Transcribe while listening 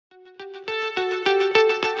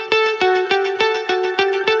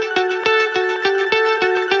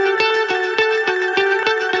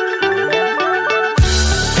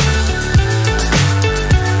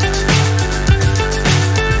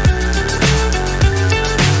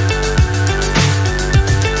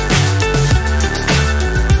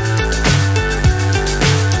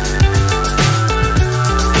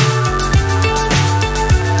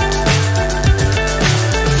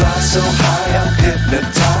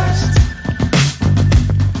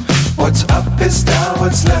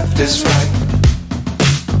what's left is right.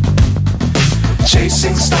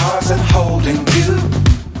 Chasing stars and holding you.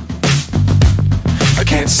 I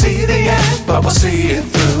can't see the end, but we'll see it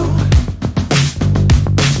through.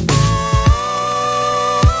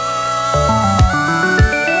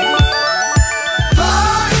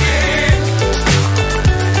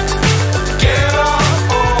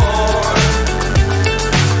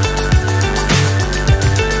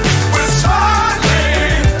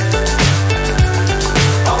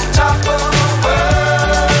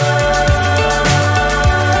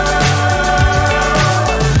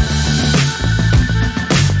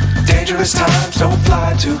 Times don't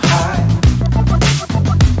fly too high.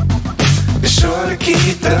 Be sure to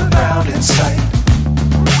keep the ground in sight.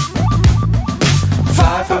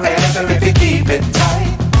 Fly forever if you keep it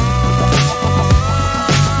tight.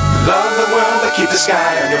 Love the world but keep the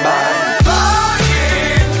sky on your mind.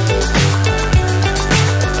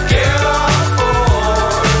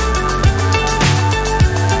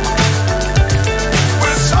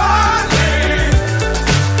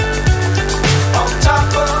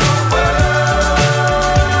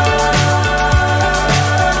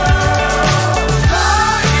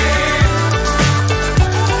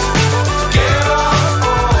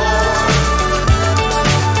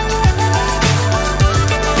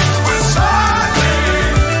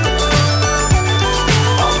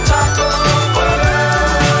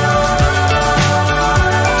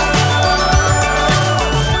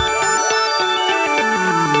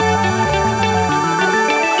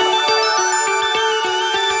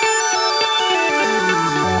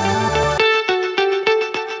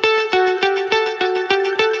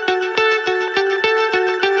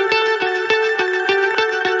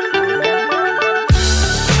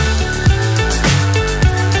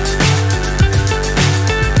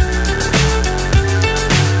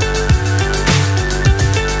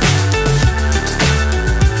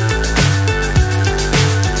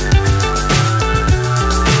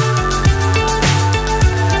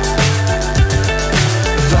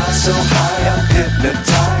 So high I'm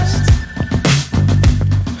hypnotized.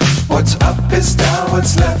 What's up is down,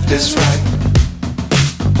 what's left is right.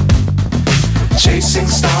 Chasing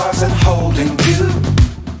stars and holding you.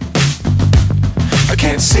 I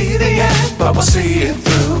can't see the end, but we'll see it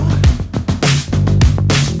through.